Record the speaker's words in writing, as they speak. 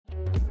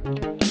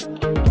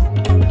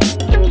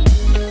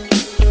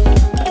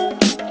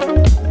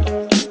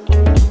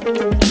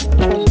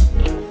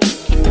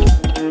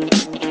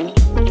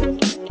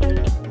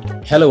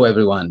Hello,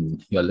 everyone.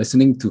 You're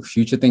listening to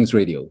Future Things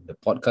Radio, the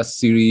podcast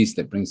series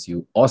that brings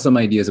you awesome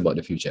ideas about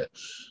the future.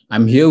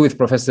 I'm here with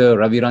Professor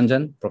Ravi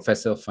Ranjan,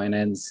 Professor of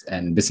Finance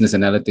and Business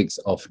Analytics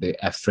of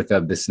the Africa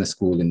Business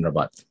School in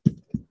Rabat.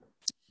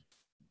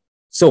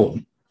 So,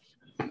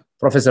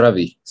 Professor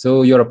Ravi,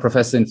 so you're a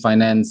professor in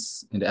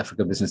finance in the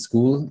Africa Business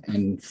School,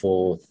 and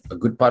for a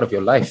good part of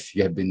your life,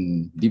 you have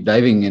been deep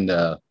diving in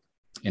the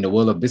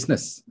world of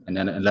business and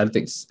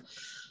analytics.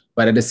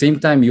 But at the same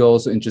time, you're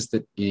also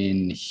interested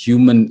in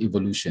human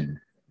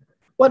evolution.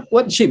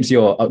 What shapes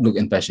your outlook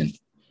and passion?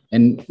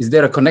 And is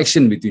there a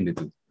connection between the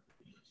two?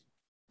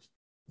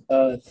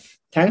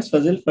 Thanks,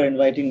 Fazil, for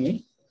inviting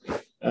me.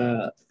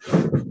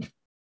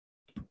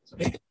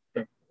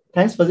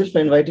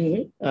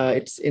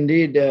 It's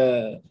indeed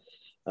a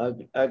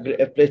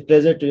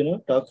pleasure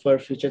to talk for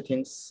Future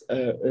Things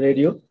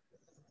Radio.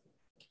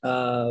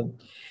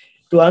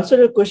 To answer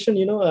your question,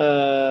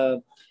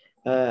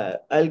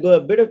 I'll go a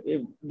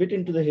bit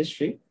into the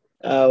history.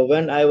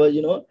 When I was,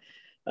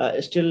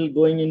 still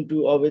going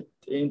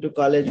into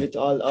college with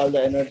all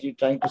the energy,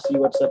 trying to see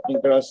what's happening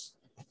across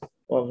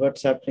or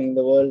what's happening in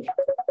the world,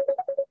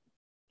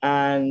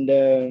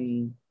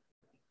 and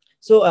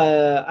so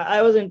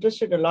I was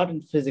interested a lot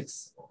in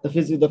physics,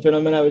 the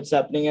phenomena which is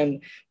happening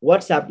and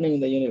what's happening in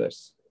the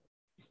universe.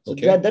 So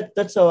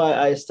that's how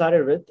I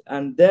started with,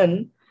 and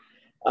then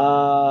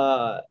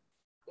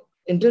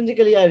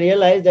intrinsically I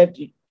realized that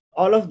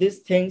all of these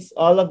things,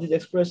 all of these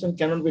exploration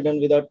cannot be done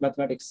without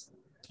mathematics.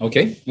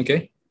 Okay.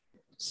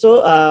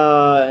 So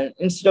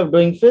instead of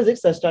doing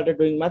physics, I started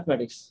doing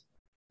mathematics.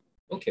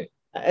 Okay.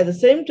 At the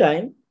same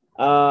time,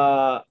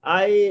 I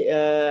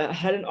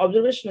had an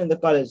observation in the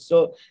college.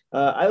 So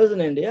I was in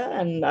India,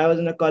 and I was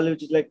in a college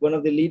which is like one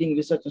of the leading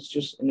research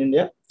institutes in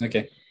India.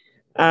 Okay.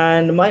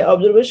 And my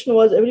observation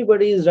was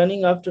everybody is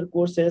running after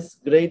courses,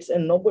 grades,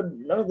 and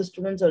none of the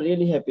students are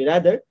really happy.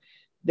 Rather,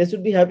 they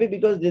should be happy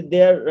because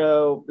they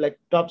are like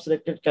top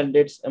selected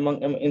candidates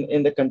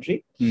in the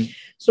country.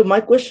 So my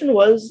question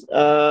was,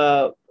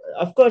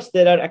 of course,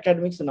 there are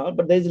academics and all,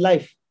 but there is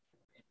life,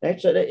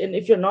 right? So, and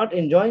if you're not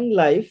enjoying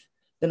life,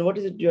 then what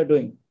is it you're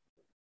doing?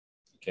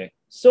 Okay.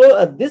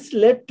 So this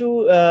led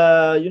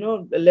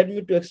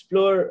me to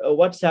explore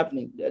what's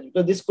happening,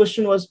 because this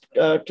question was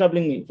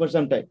troubling me for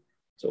some time.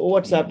 So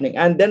what's happening?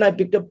 And then I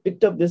picked up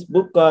this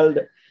book called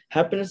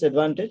Happiness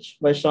Advantage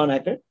by Sean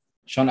Acker.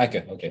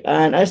 Okay.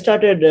 And I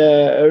started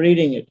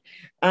reading it.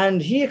 And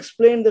he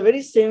explained the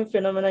very same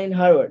phenomena in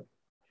Harvard.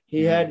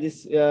 He had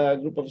this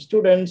group of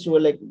students who were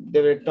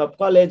they were at top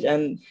college,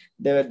 and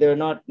they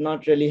were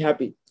not really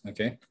happy.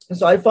 Okay.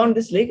 So I found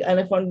this link,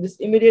 and I found this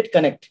immediate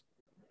connect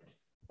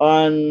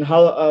on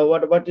how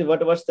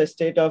what's the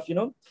state of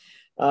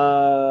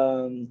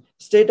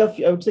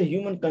I would say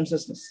human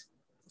consciousness.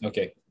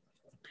 Okay.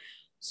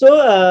 So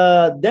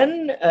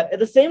then at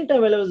the same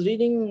time, while I was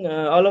reading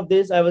all of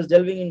this, I was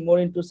delving more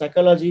into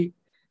psychology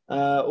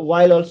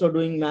while also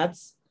doing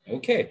maths.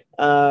 Okay.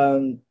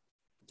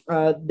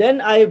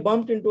 Then I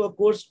bumped into a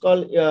course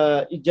called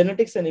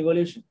Genetics and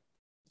Evolution.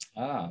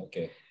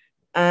 Okay.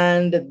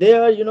 And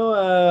there,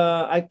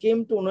 I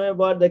came to know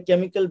about the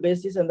chemical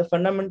basis and the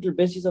fundamental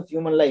basis of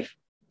human life,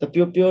 the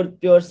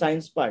pure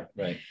science part.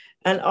 Right.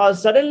 And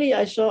suddenly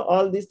I saw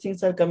all these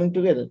things are coming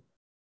together.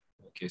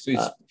 Okay,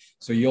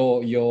 so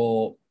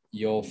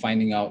you're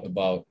finding out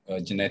about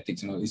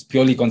genetics. It's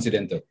purely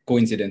coincidental.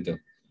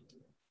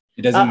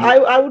 It doesn't.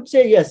 I would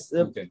say yes.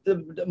 Okay.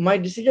 My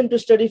decision to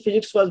study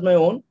physics was my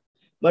own,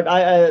 but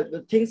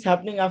things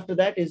happening after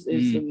that is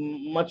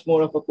much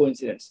more of a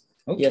coincidence.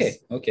 Okay. Yes.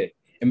 Okay.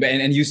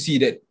 And you see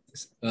that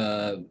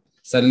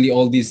suddenly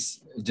all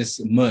these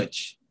just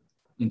merge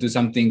into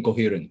something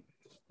coherent,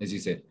 as you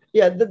said.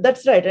 Yeah,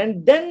 that's right.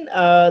 And then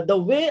the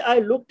way I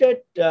looked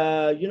at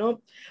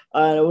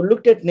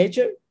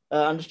nature,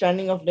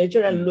 understanding of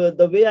nature, and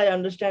the way I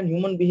understand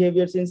human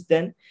behavior since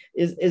then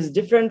is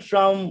different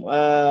from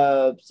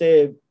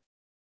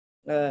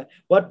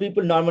what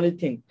people normally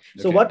think.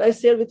 Okay. So what I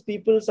share with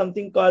people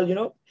something called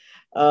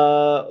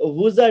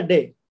Wuza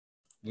Day.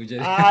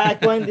 I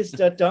coined this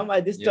term.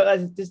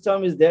 This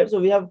term is there. So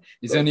we have.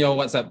 It's on your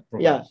WhatsApp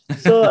profile. Yeah.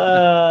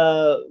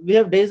 So we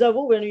have deja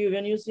vu when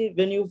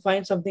you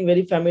find something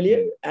very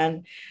familiar,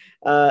 and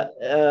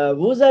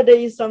Wuza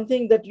Day is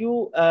something that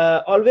you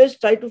always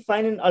try to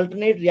find an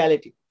alternate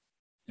reality.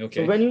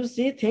 Okay. So when you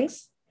see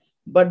things,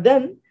 but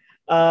then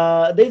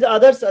there's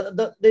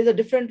a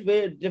different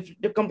way,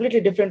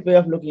 completely different way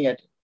of looking at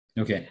it.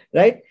 Okay.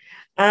 Right.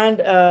 And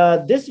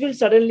this will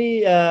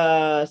suddenly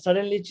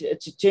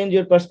change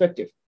your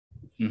perspective.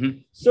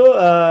 Mm-hmm. So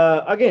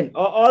again,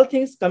 all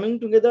things coming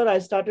together, I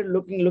started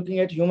looking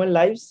at human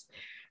lives,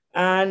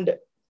 and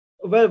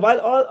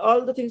while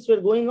all the things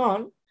were going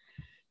on,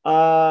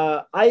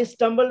 I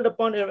stumbled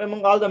upon,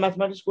 among all the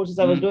mathematics courses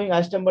I was doing,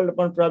 I stumbled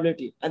upon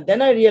probability, and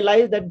then I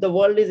realized that the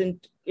world is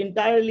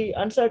entirely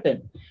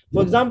uncertain.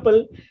 For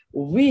example,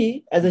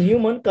 we as a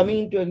human coming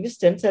into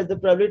existence has the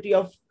probability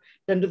of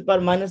 10 to the power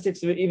minus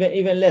 6,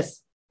 even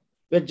less.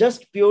 We're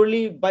just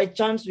purely by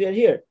chance we are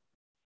here.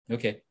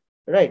 Okay.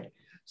 Right.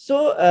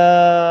 So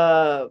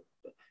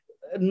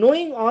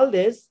knowing all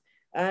this,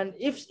 and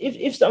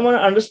if someone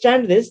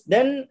understands this,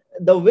 then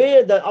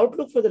the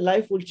outlook for the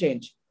life will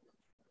change.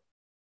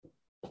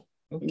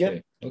 Okay. Yeah.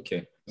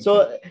 Okay.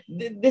 So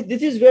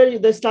this is where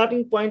the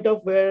starting point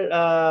of where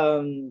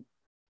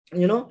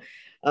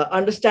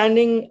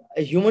understanding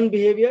human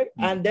behavior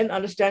and then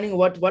understanding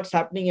what's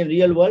happening in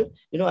real world.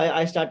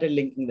 I started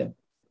linking them.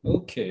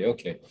 Okay.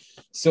 Okay.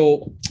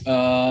 So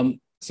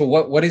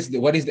what is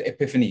the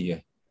epiphany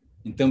here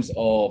in terms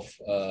of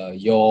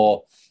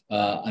your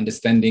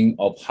understanding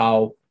of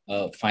how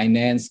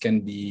finance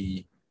can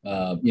be,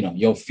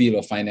 your field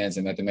of finance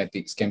and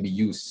mathematics can be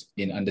used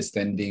in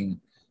understanding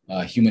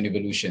human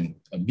evolution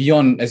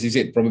beyond, as you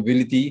said,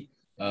 probability.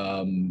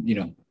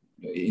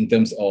 In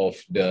terms of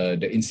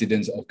the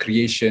incidence of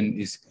creation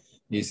is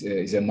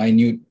a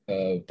minute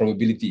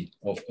probability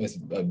of us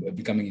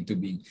becoming into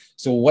being.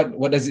 So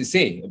what does it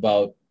say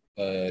about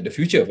the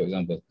future, for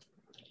example?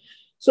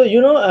 So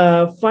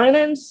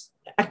finance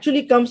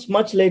actually comes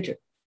much later.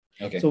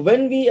 Okay. So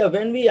when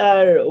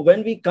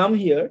we come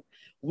here,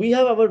 we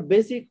have our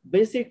basic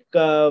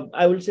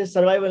I will say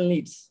survival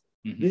needs.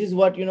 Mm-hmm. This is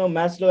what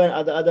Maslow and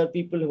other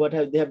people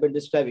they have been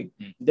describing.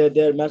 Mm-hmm.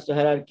 their Maslow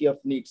hierarchy of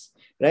needs,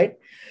 right?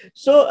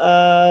 So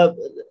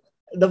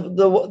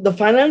the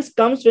finance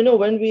comes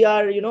when we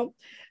are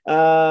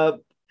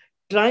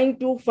trying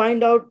to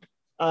find out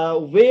a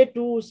way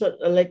to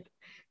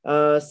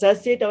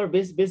satiate our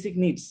basic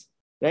needs,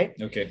 right?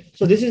 Okay.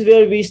 So this is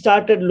where we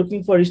started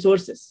looking for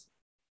resources,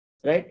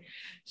 right?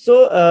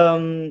 So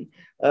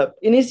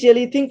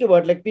initially, think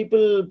about like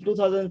people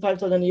 2,000,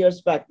 5,000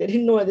 years back, they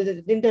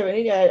didn't have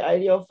any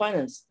idea of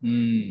finance.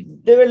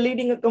 They were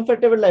leading a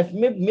comfortable life,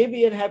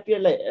 maybe a happier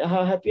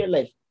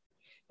life,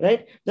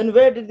 right? Then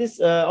where did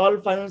this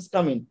all finance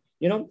come in?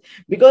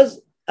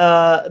 Because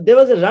there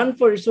was a run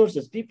for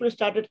resources. People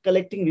started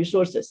collecting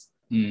resources.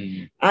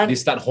 And they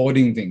start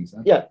hoarding things.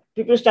 Huh? Yeah,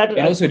 people started.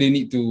 And also they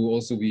need to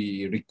also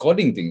be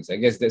recording things. I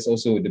guess that's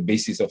also the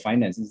basis of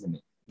finance, isn't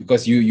it?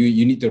 Because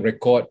you need to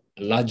record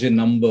a larger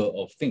number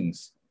of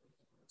things.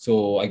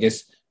 So I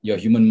guess your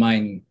human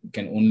mind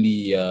can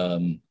only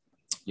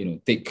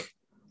take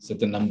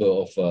certain number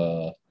of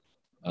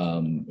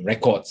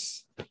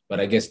records. But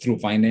I guess through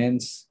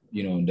finance,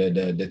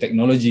 the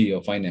technology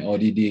of finance or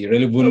the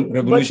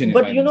revolution.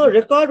 But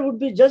record would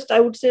be just, I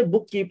would say,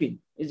 bookkeeping.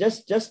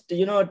 It's just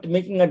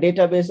making a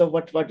database of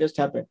what just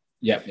happened.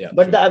 Yeah.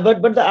 But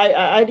sure. the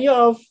idea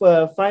of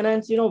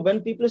finance,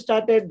 when people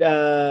started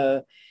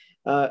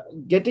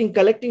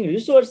collecting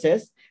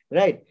resources,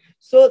 right?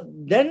 So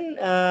then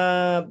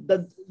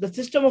the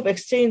system of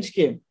exchange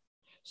came.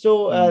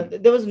 So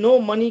there was no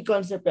money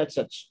concept as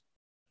such.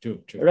 True.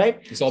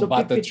 Right. It's all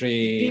barter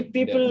trade.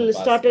 People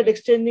started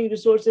exchanging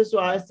resources. So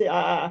I say,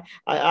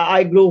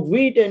 I grow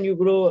wheat and you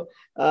grow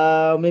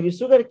maybe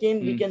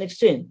sugarcane. We can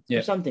exchange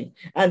something.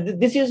 And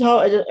this is how,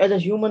 as a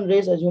human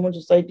race, as human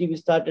society, we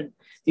started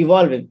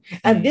evolving.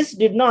 And this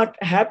did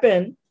not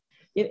happen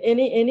in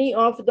any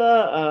of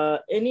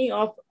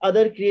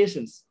other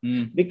creations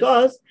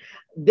because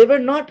they were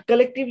not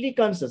collectively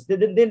conscious. They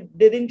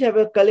didn't have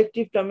a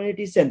collective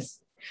community sense.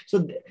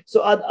 So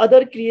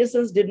other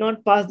creations did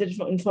not pass that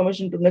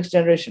information to next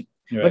generation,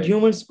 but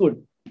humans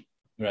could.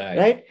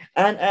 Right.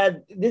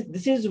 And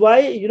this is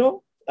why they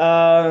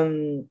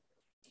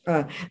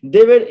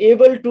were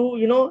able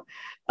to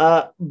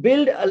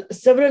build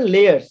several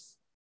layers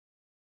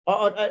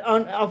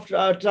of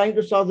trying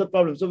to solve the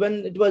problem. So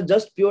when it was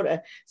just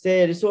pure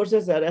say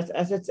resources or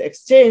assets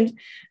exchange,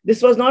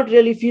 this was not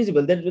really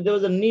feasible. There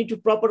was a need to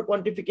proper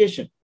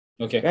quantification.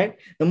 Okay. Right.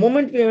 The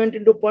moment we went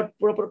into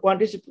proper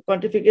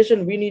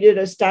quantification, we needed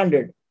a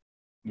standard.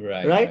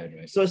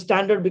 Right. So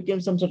standard became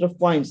some sort of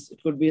coins.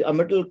 It could be a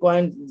metal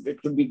coin.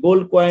 It could be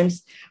gold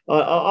coins,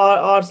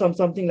 or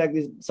something like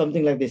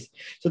this.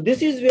 So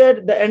this is where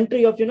the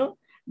entry of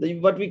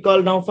what we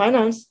call now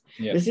finance.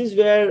 Yeah. This is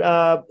where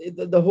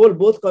the whole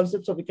both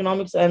concepts of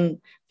economics and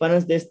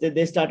finance they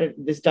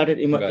started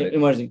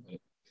emerging.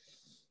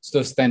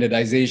 So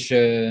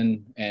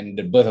standardization and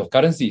the birth of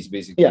currencies,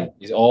 basically,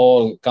 it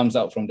all comes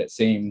out from that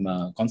same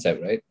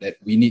concept, right? That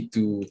we need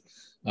to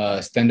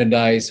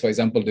standardize, for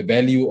example, the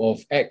value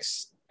of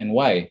X and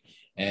Y,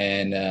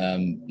 and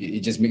it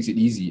just makes it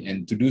easy.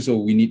 And to do so,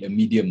 we need a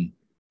medium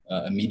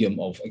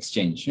of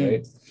exchange,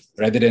 right?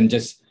 Rather than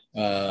just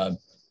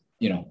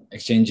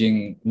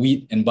exchanging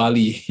wheat and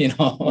barley.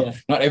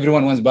 Not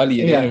everyone wants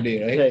barley at the end of the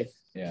day, right?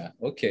 Yeah.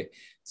 Okay.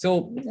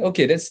 So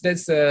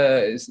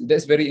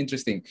that's very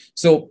interesting.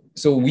 So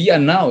we are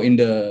now in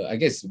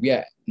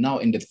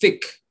the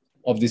thick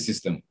of this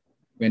system.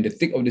 We're in the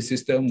thick of the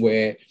system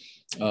where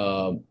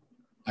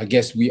I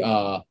guess we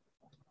have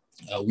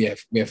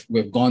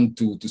gone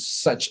to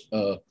such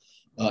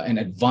an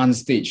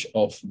advanced stage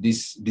of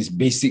this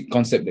basic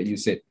concept that you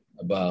said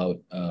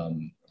about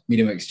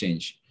medium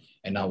exchange,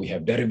 and now we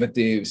have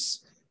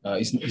derivatives.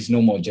 It's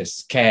no more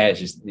just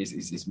cash.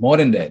 It's more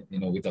than that.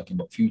 We're talking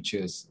about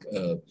futures,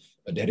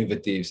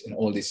 derivatives, and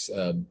all these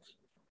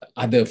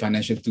other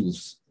financial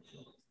tools.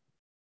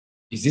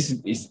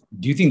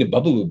 do you think the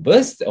bubble will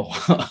burst? Or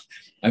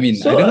I mean,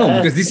 I don't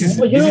know, because this is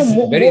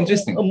very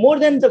interesting. More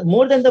than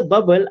the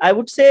bubble, I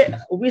would say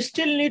we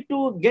still need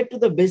to get to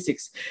the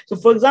basics. So,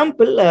 for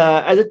example,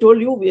 as I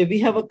told you, we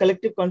have a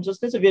collective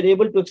consciousness. So we are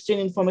able to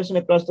exchange information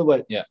across the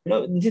world. Yeah.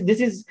 This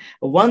is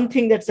one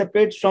thing that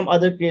separates from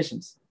other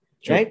creations,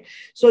 True. right?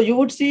 So you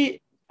would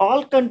see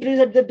all countries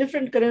at the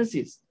different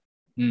currencies,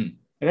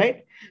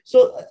 right?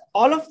 So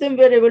all of them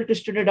were able to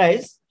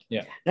standardize,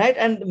 right,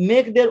 and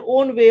make their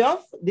own way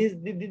of these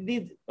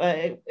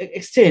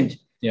exchange,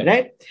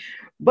 right?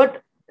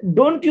 But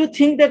don't you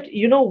think that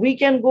we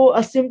can go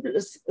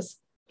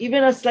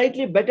even a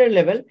slightly better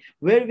level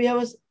where we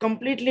have a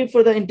completely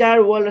for the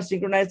entire world a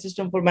synchronized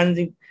system for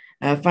managing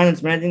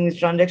finance, managing these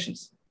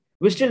transactions?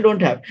 We still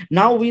don't have.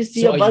 Now we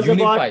see a buzz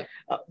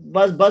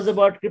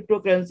about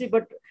cryptocurrency,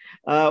 but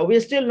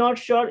we're still not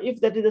sure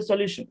if that is a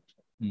solution.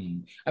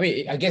 I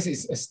mean, I guess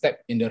it's a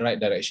step in the right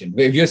direction.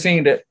 But if you're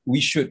saying that we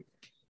should,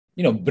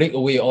 break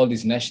away all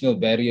these national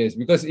barriers,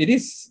 because it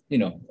is,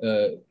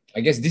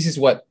 I guess this is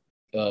what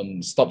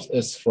stops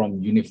us from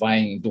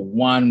unifying into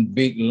one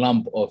big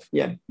lump of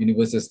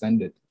universal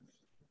standard.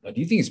 But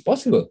do you think it's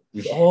possible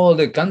with all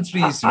the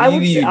countries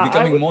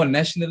becoming more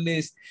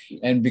nationalist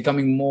and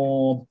becoming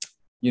more,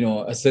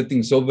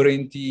 asserting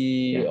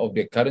sovereignty of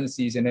their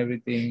currencies and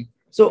everything?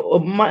 So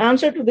my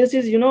answer to this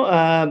is,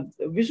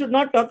 we should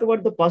not talk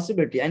about the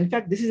possibility. In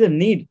fact, this is a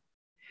need.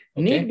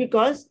 Need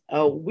because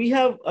we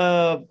have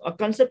a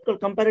concept called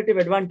comparative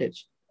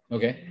advantage.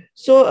 Okay.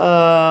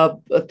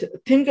 So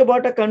think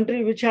about a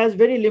country which has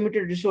very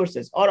limited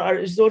resources, or are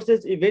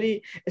resources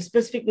very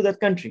specific to that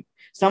country.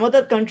 Some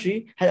other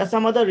country has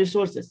some other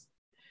resources,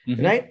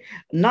 right?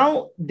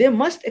 Now they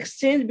must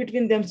exchange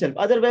between themselves.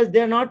 Otherwise,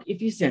 they are not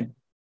efficient.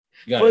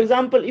 For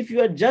example, if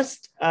you are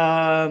just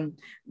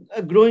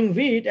growing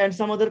wheat and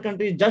some other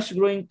country is just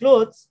growing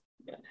clothes,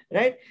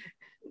 right?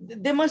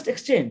 They must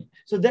exchange.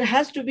 So there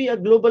has to be a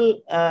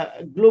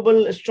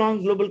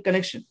strong global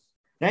connection.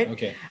 Right.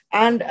 Okay.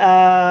 And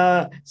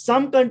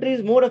some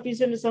countries more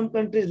efficient, some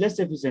countries less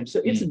efficient.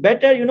 So it's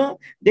better,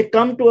 they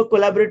come to a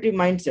collaborative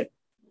mindset.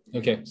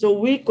 Okay. So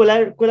we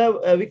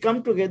we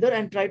come together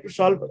and try to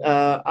solve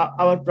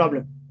our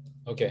problem.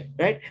 Okay.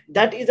 Right.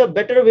 That is a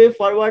better way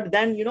forward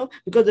than,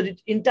 because the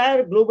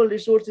entire global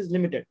resource is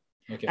limited.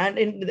 Okay. And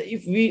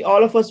if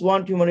all of us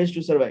want human race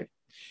to survive.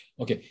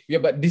 Okay. Yeah,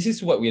 but this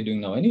is what we are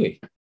doing now anyway.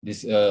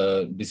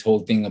 This whole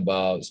thing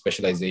about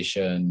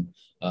specialization,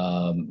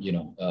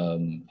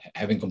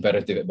 having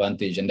comparative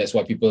advantage, and that's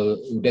why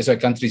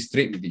countries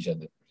trade with each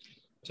other.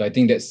 So I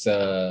think that's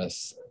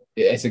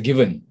a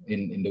given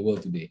in the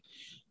world today.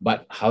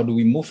 But how do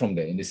we move from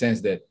there, in the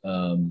sense that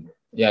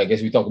I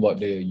guess we talk about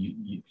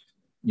the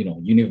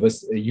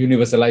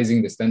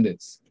universalizing the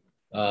standards.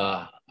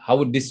 How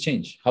would this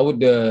change? How would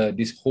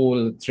this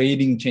whole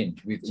trading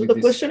change? The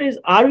question is,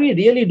 are we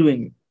really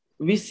doing it?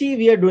 We see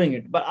we are doing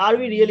it, but are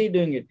we really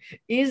doing it?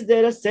 Is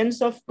there a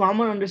sense of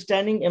common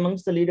understanding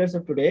amongst the leaders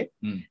of today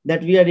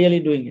that we are really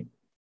doing it?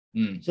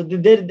 So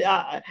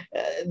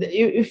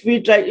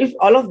if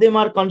all of them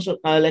are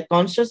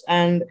conscious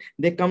and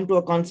they come to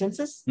a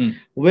consensus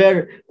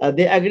where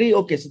they agree,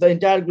 okay, so the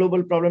entire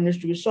global problem needs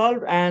to be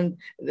solved and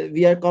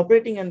we are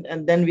cooperating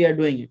and then we are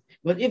doing it.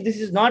 But if this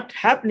is not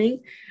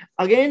happening,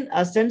 again,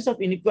 a sense of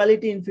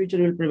inequality in future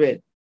will prevail.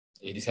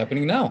 It is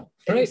happening now.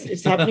 Right.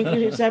 It's happening.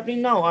 It's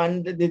happening now,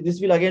 and this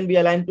will again be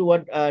aligned to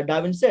what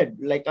Darwin said,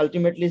 like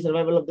ultimately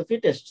survival of the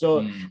fittest.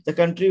 So the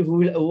country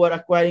who are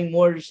acquiring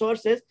more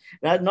resources,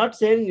 not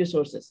sharing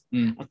resources,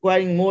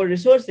 acquiring more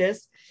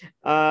resources,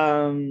 they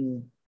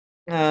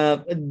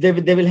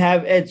will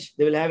have edge.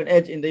 They will have an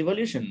edge in the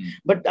evolution.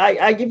 But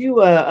I give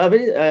you a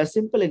very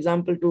simple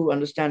example to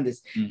understand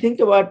this. Think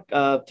about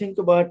a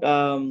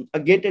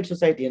gated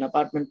society, an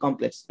apartment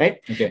complex, right?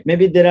 Okay.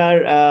 Maybe there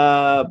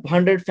are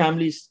 100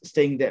 families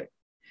staying there.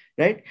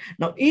 Right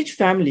now, each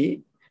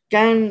family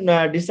can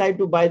decide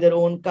to buy their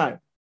own car.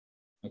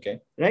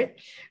 Okay. Right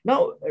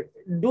now,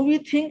 do we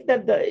think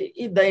that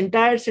the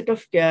entire set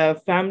of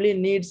family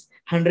needs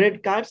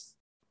 100 cars?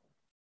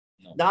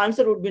 No. The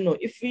answer would be no.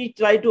 If we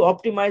try to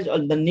optimize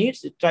all the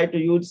needs, try to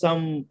use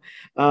some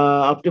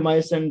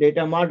optimization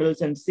data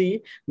models and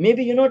see,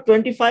 maybe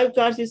 25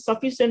 cars is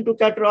sufficient to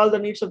cater all the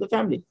needs of the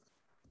family,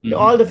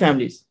 all the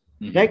families.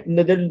 Right?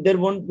 There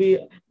won't be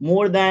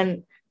more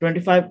than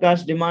 25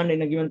 cars demand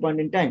in a given point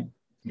in time.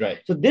 Right.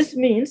 So this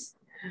means,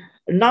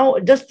 now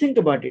just think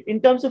about it in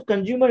terms of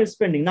consumer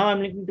spending. Now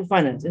I'm linking to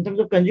finance. In terms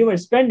of consumer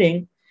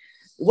spending,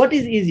 what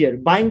is easier,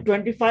 buying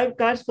 25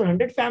 cars for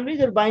 100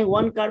 families or buying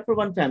one car for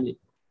one family?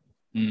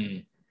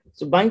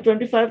 So buying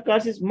 25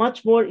 cars is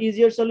much more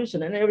easier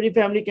solution, and every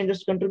family can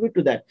just contribute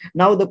to that.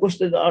 Now the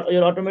question,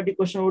 your automatic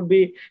question would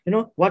be,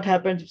 what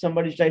happens if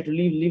somebody tries to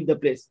leave the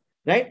place?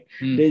 Right?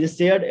 There is a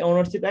shared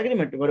ownership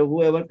agreement where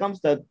whoever comes,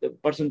 the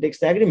person takes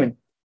the agreement.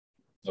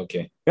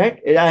 Okay.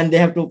 Right, and they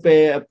have to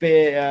pay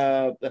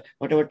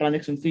whatever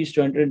transaction fees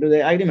to enter into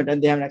the agreement,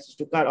 and they have access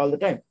to car all the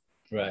time.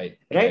 Right.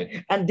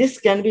 And this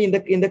can be in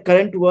the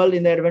current world,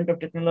 in the advent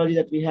of technology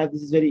that we have,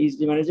 this is very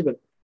easily manageable.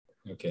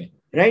 Okay.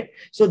 Right?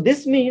 So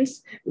this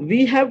means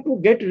we have to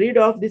get rid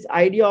of this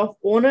idea of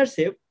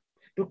ownership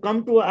to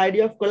come to an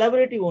idea of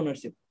collaborative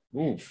ownership.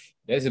 Oof,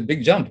 that's a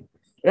big jump.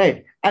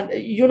 Right. And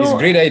it's a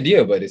great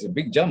idea, but it's a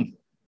big jump.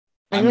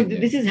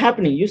 This is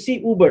happening. You see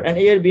Uber and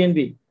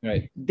Airbnb.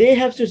 Right. They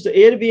have to.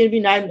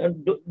 Airbnb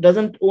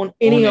doesn't own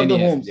any of the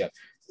homes. Yeah.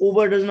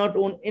 Uber does not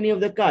own any of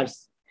the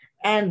cars,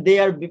 and they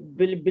are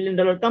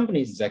billion-dollar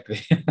companies.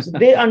 Exactly. So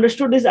they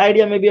understood this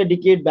idea maybe a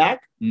decade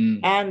back,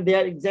 and they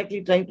are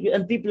exactly trying to.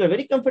 And people are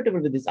very comfortable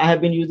with this. I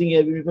have been using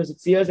Airbnb for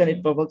 6 years, and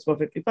it works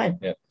perfectly fine.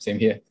 Yeah, same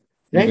here.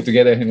 Right? We go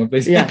together in one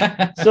place.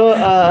 Yeah.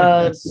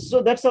 So,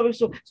 so that's how.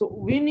 So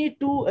we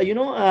need to,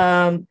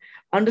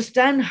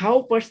 understand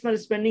how personal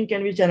spending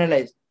can be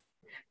channelized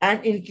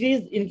and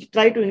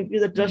try to increase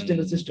the trust in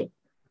the system.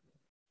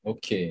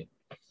 Okay.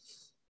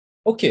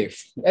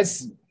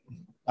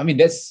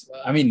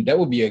 That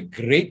would be a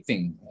great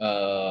thing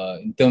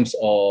in terms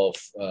of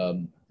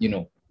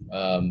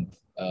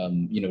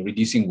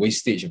reducing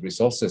wastage of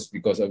resources,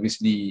 because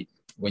obviously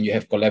when you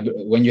have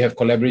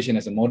collaboration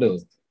as a model,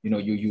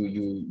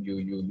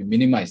 you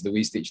minimize the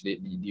wastage that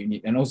you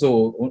need, and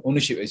also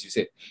ownership, as you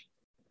said.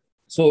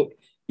 So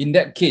in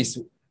that case,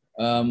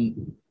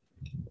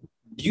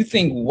 do you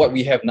think what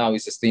we have now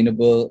is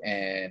sustainable,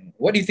 and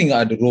what do you think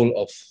are the role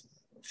of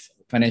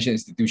financial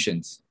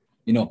institutions,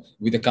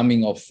 with the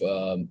coming of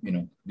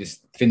this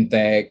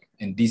fintech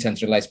and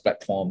decentralized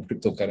platform,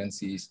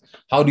 cryptocurrencies?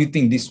 How do you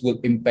think this will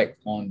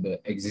impact on the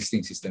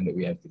existing system that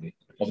we have today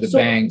of the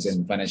banks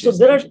and financial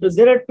institutions?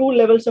 There are two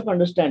levels of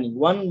understanding.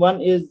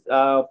 One is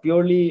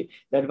purely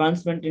the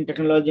advancement in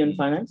technology and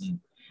finance,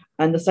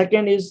 and the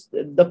second is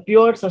the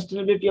pure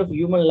sustainability of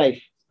human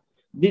life.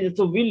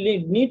 So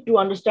we need to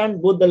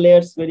understand both the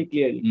layers very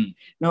clearly.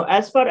 Now,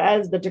 as far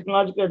as the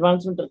technological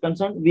advancement are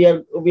concerned, we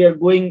are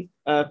going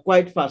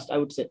quite fast, I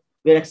would say.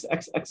 We're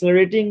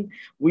accelerating.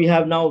 We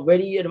have now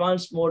very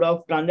advanced mode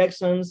of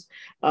transactions,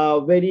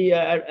 very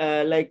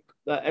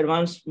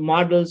advanced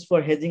models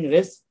for hedging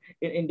risk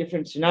in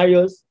different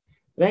scenarios,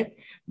 right?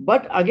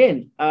 But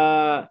again,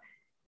 all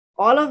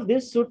of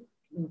this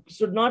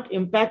should not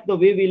impact the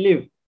way we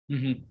live,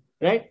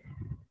 right?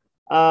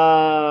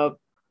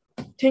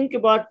 Think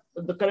about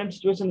the current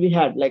situation we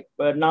had.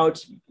 Now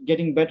it's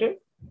getting better.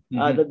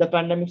 The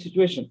pandemic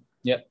situation.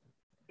 Yeah.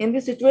 In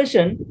this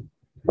situation,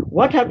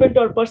 what happened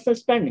to our personal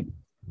spending?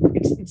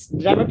 It's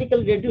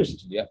dramatically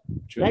reduced. Yeah.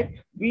 True. Right.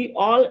 We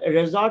all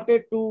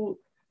resorted to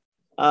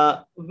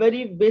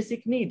very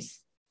basic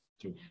needs.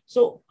 True.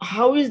 So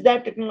how is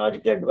that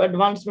technological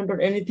advancement or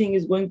anything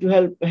is going to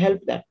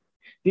help that?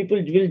 People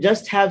will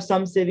just have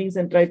some savings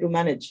and try to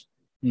manage.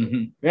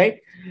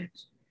 Right.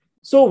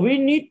 So we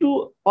need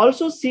to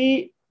also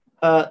see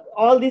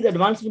all these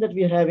advancements that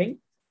we are having.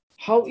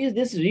 How is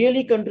this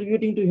really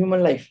contributing to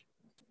human life?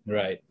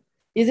 Right.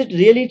 Is it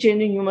really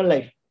changing human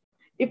life?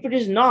 If it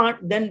is not,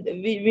 then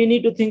we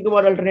need to think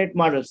about alternate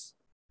models.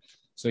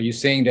 So you're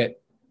saying that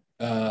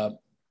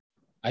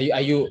are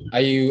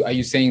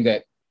you saying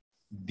that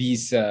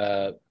these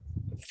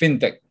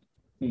fintech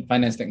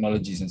finance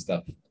technologies and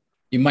stuff,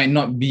 it might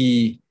not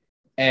be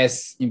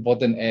as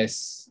important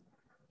as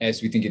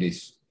we think it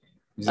is?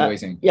 Is that what you're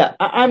saying? Yeah,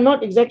 I'm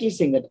not exactly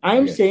saying that.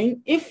 I'm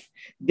saying if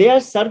they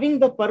are serving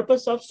the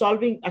purpose of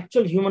solving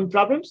actual human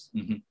problems,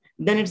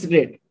 then it's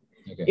great.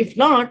 Okay. If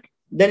not,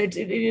 then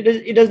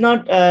it does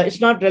not. It's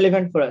not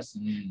relevant for us.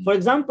 For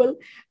example,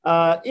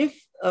 if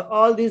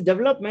all these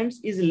developments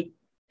is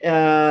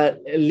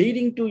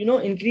leading to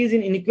increase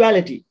in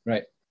inequality,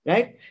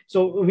 right?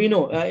 So we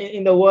know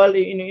in the world,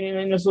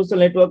 in a social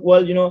network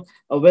world,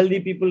 wealthy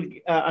people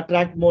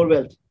attract more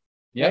wealth.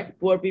 Yeah. Right?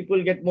 Poor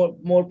people get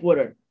more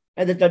poorer.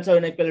 And that's how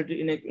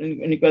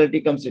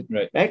inequality comes in,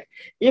 right?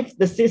 If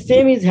the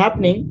same is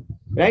happening,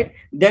 right,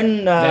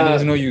 then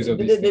there's no use of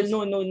this. There's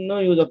no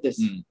use of this.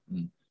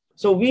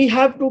 So we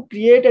have to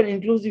create an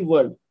inclusive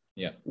world.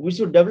 Yeah, we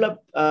should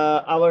develop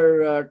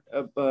our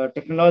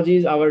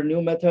technologies, our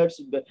new methods,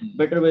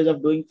 better ways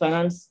of doing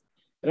finance,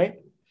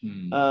 right?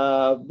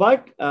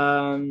 But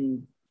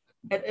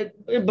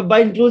by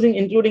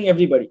including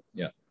everybody.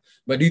 Yeah,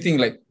 but do you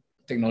think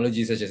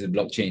technology such as the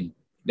blockchain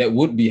that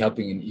would be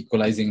helping in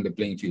equalizing the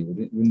playing field?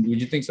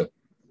 Would you think so?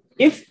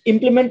 If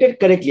implemented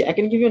correctly, I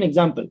can give you an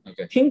example.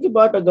 Okay. Think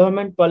about a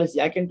government policy.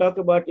 I can talk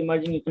about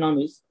emerging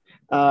economies,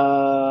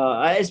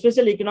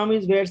 especially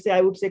economies where,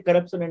 I would say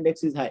corruption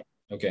index is high.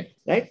 Okay.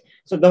 Right.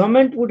 So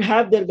government would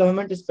have their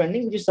government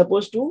spending, which is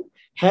supposed to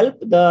help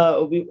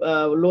the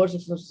lower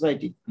section of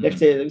society. Let's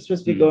say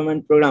specific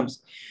government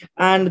programs,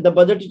 and the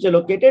budget is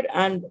allocated.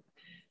 And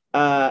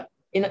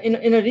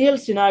in a real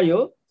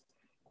scenario,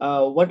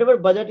 whatever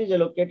budget is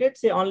allocated,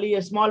 say only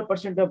a small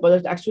percent of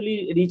budget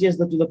actually reaches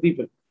to the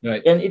people,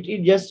 right? And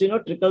it just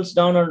trickles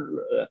down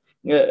or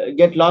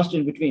get lost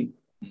in between,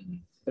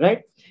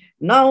 right?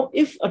 Now,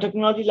 if a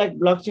technology like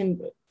blockchain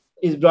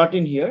is brought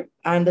in here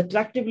and the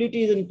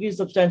tractability is increased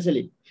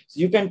substantially,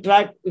 so you can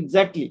track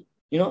exactly,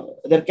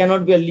 there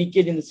cannot be a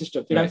leakage in the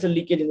system, financial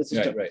leakage in the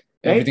system. Right.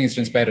 Everything is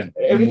transparent.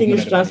 Everything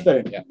is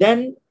transparent. Yeah.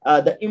 Then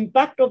the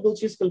impact of those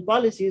fiscal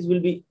policies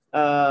will be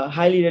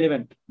highly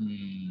relevant.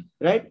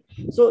 Right?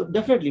 So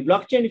definitely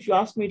blockchain, if you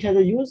ask me, it has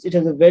a use, it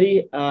has a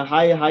very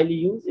highly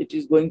used. It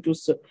is going to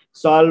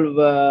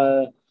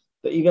solve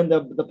even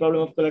the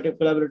problem of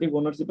collaborative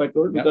ownership, I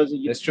told, because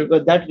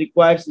that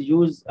requires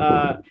use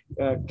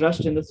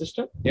trust in the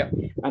system.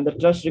 And the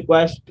trust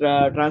requires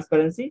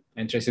transparency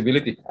and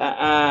traceability,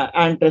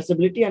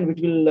 and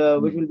which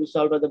will be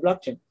solved by the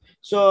blockchain.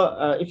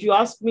 So if you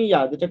ask me,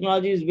 the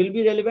technologies will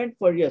be relevant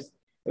for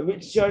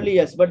surely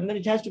yes, but then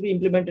it has to be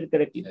implemented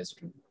correctly. That's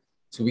true.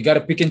 So we got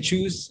to pick and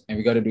choose, and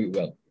we got to do it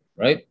well,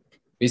 right?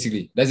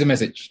 Basically, that's the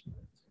message.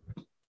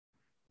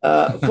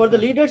 For the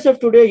leaders of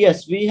today,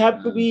 yes, we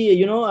have to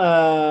be,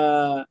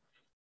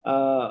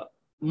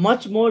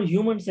 much more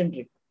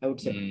human-centric, I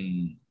would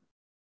say.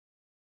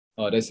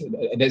 Oh, that's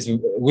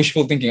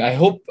wishful thinking. I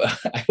hope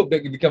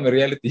that can become a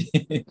reality.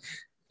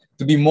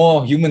 To be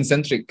more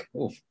human-centric.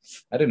 Oh,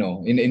 I don't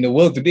know. In the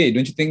world today,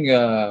 don't you think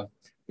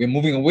we're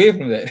moving away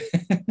from that?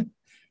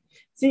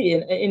 See,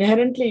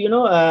 inherently,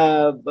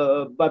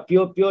 by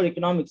pure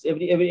economics,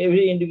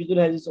 every individual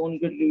has his own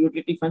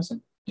utility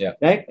function.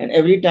 Right. And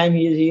every time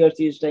he or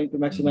she is trying to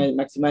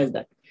maximize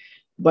that.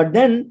 But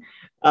then,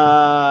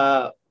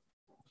 so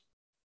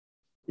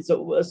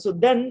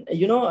then,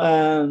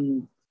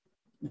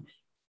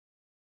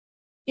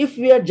 if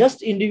we are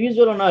just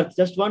individual on Earth,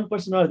 just one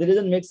person on Earth, it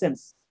doesn't make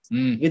sense.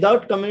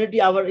 Without community,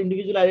 our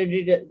individual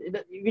identity,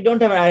 we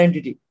don't have an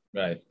identity.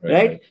 Right.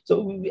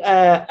 So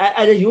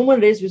as a human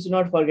race, we should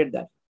not forget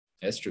that.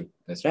 That's true.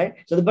 Right.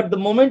 So, but the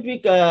moment we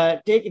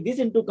take this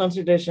into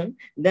consideration,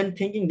 then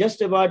thinking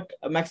just about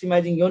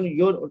maximizing your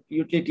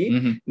utility,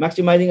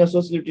 maximizing a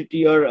social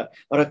utility or a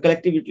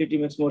collective utility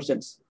makes more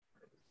sense.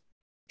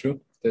 True.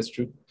 That's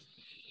true.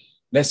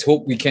 Let's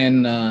hope we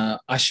can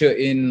usher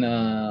in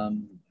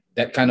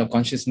that kind of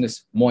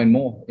consciousness more and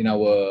more in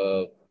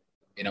our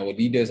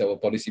leaders, our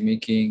policy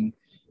making,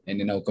 and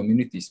in our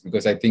communities,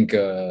 because I think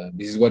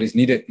this is what is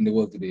needed in the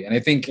world today. And I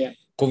think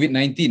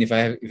COVID-19,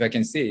 if I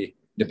can say,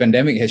 the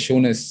pandemic has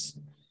shown us,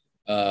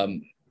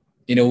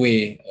 in a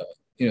way,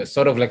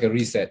 sort of like a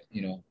reset.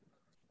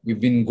 We've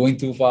been going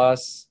too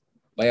fast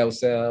by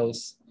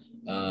ourselves.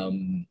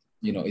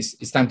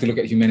 It's time to look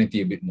at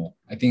humanity a bit more.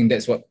 I think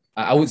that's what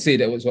I would say.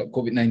 That was what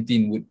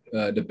COVID-19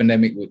 the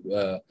pandemic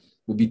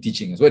would be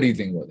teaching us. What do you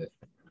think about that?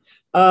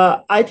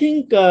 I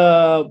think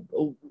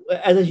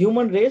as a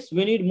human race,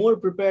 we need more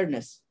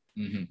preparedness.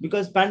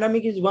 Because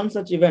pandemic is one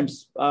such event.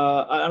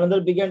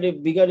 Another bigger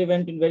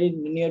event in very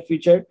near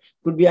future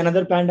could be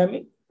another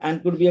pandemic,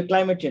 and could be a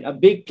climate change, a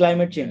big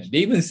climate change.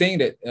 They're even saying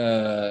that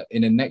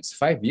in the next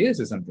 5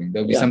 years or something,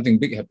 there'll be something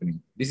big happening.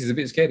 This is a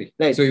bit scary.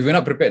 Right. So if we're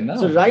not prepared now.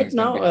 So right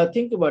now,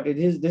 think about it.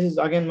 This is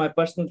again my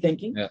personal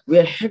thinking. We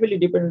are heavily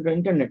dependent on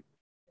internet.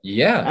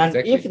 And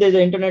if there's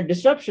an internet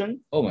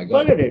disruption, oh my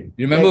God, forget it.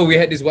 You remember we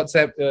had this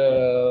WhatsApp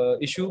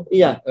issue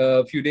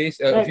a few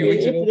weeks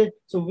ago?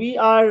 So we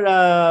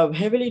are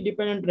heavily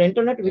dependent on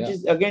internet, which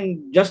is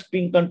again just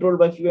being controlled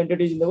by few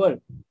entities in the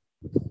world.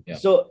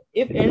 So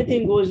if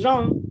anything goes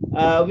wrong,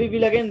 we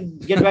will again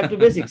get back to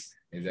basics.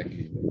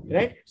 Exactly.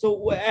 Right.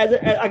 So as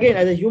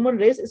a human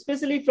race,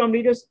 especially from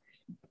leaders,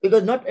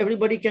 because not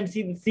everybody can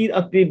see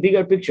a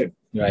bigger picture.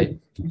 Right.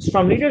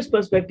 From leaders'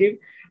 perspective,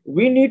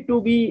 we need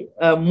to be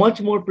much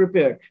more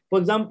prepared. For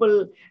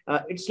example,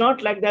 it's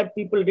not like that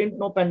people didn't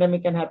know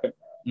pandemic can happen.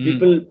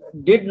 People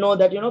did know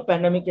that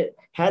pandemic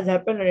has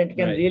happened, and it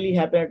can really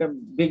happen at a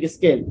big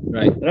scale.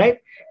 Right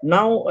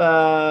now,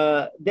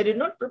 they did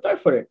not prepare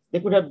for it. They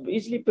could have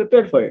easily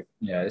prepared for it.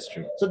 Yeah, that's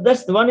true. So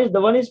that's the one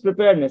is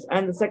preparedness,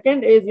 and the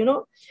second is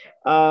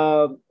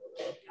I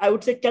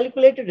would say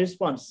calculated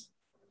response.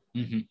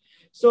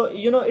 So,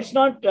 it's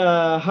not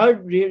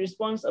herd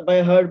response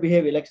by herd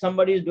behavior. Like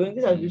somebody is doing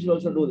this, we should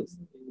also do this,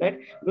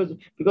 right?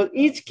 Because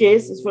each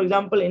case is, for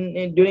example,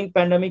 during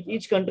pandemic,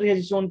 each country has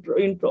its own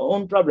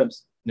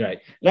problems.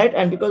 Right.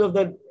 And because of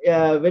the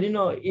very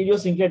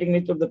idiosyncratic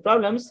nature of the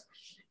problems,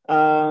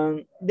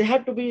 they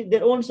had to be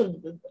their own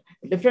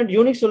different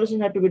unique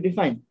solutions had to be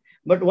defined.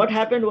 But what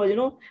happened was,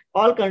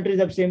 all countries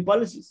have same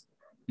policies.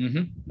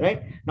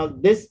 Right. Now,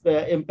 this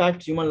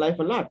impacts human life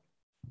a lot.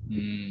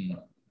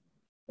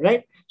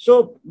 Right.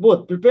 So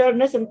both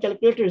preparedness and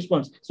calculated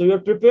response. So you're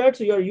prepared.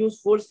 So you're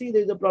used foresee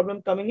there's a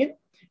problem coming in.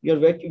 You're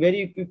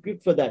very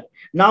equipped for that.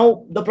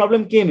 Now the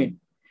problem came in.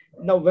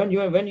 Now when you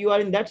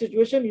are in that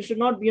situation, you should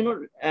not be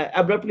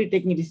abruptly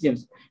taking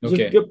decisions. So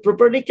you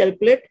properly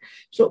calculate.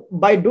 So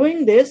by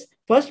doing this,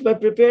 first by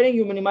preparing,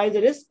 you minimize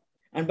the risk,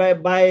 and by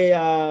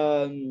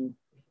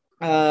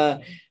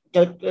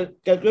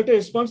calculated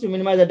response, you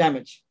minimize the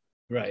damage.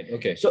 Right.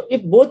 Okay. So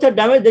if both are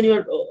damaged, then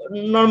you're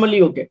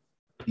normally okay.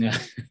 Yeah.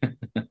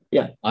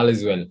 Yeah. All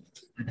is well.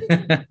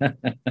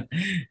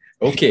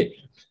 Okay.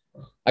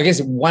 I guess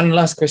one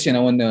last question I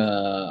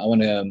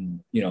wanna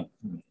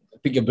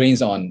pick your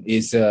brains on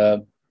is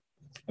I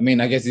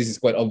guess this is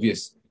quite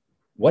obvious.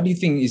 What do you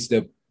think is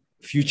the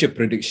future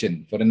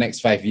prediction for the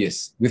next 5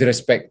 years with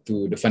respect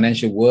to the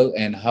financial world,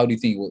 and how do you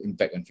think it will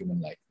impact on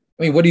human life?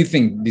 What do you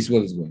think this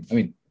world is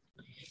going?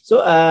 So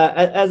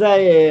as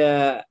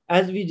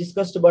we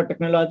discussed about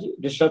technology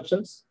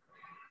disruptions,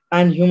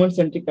 and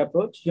human-centric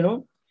approach,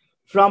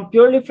 from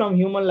purely from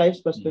human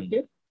life's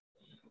perspective,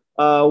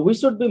 we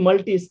should be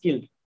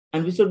multi-skilled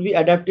and we should be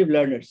adaptive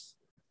learners.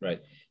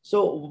 Right.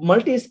 So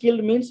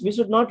multi-skilled means we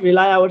should not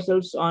rely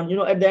ourselves on,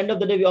 at the end of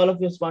the day, we all of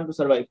us want to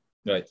survive.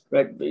 Right.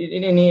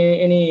 In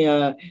any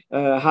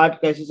hard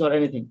crisis or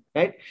anything.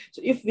 Right.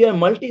 So if we are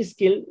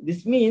multi-skilled,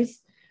 this means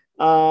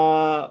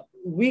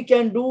we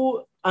can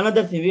do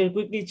another thing. We will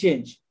quickly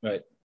change.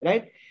 Right.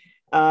 Right.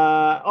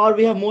 Or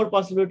we have more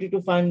possibility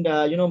to find,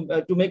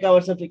 to make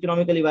ourselves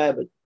economically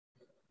viable.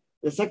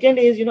 The second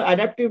is,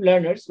 adaptive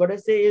learners. What I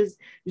say is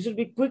you should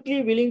be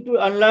quickly willing to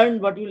unlearn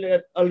what you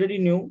already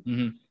knew.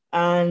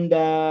 And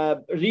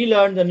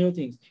relearn the new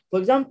things. For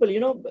example,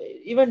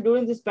 even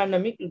during this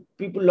pandemic,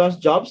 people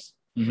lost jobs,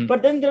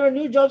 but then there were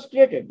new jobs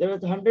created. There were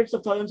hundreds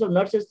of thousands of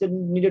nurses that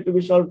needed to be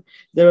solved.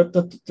 There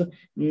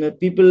were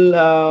people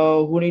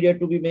who needed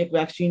to make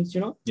vaccines,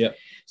 Yeah.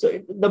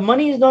 So the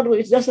money is not,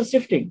 it's just a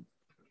shifting,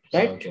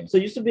 right? Okay. So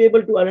you should be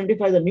able to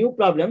identify the new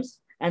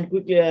problems and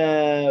quickly,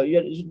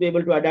 you should be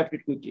able to adapt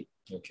it quickly.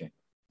 Okay.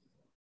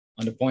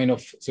 On the point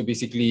of, so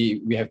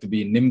basically we have to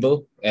be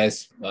nimble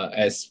as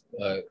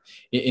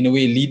in a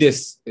way,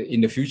 leaders in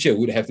the future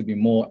would have to be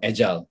more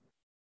agile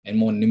and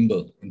more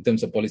nimble in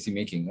terms of policy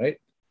making, right?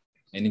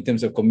 And in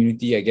terms of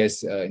community, I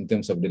guess, in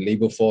terms of the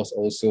labor force,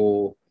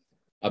 also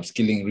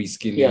upskilling,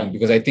 reskilling,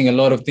 because I think a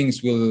lot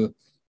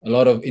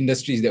of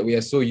industries that we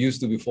are so used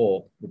to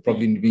before will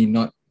probably be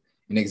not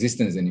in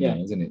existence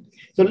anymore, isn't it?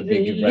 So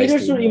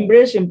leaders should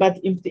embrace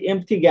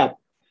empathy gap.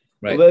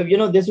 Right. Where,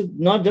 they should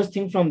not just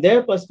think from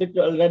their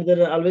perspective,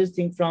 rather always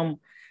think from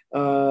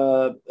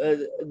the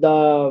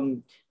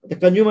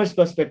consumer's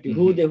perspective,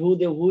 who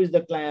is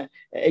the client,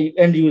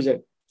 end user.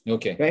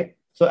 Okay. Right.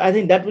 So I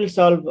think that will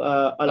solve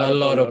a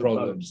lot of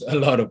problems. A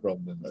lot of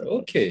problems.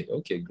 Okay,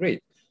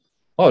 great.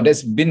 Oh,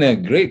 that's been a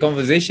great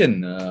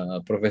conversation,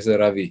 Professor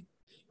Ravi.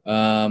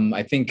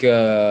 I think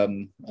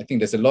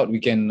there's a lot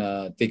we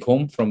can take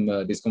home from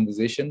this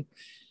conversation,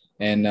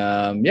 and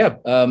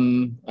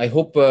I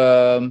hope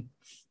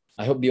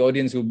the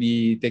audience will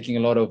be taking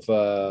a lot of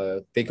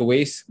good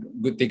takeaways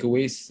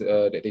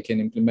that they can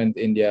implement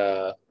in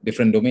their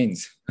different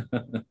domains.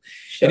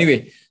 Sure.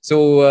 Anyway,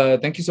 so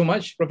thank you so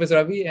much, Professor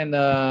Ravi, and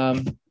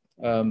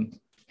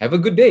have a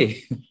good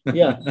day.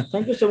 Yeah,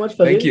 thank you so much,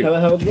 Fadil. Thank you.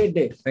 Have a great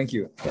day. Thank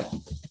you. Yeah.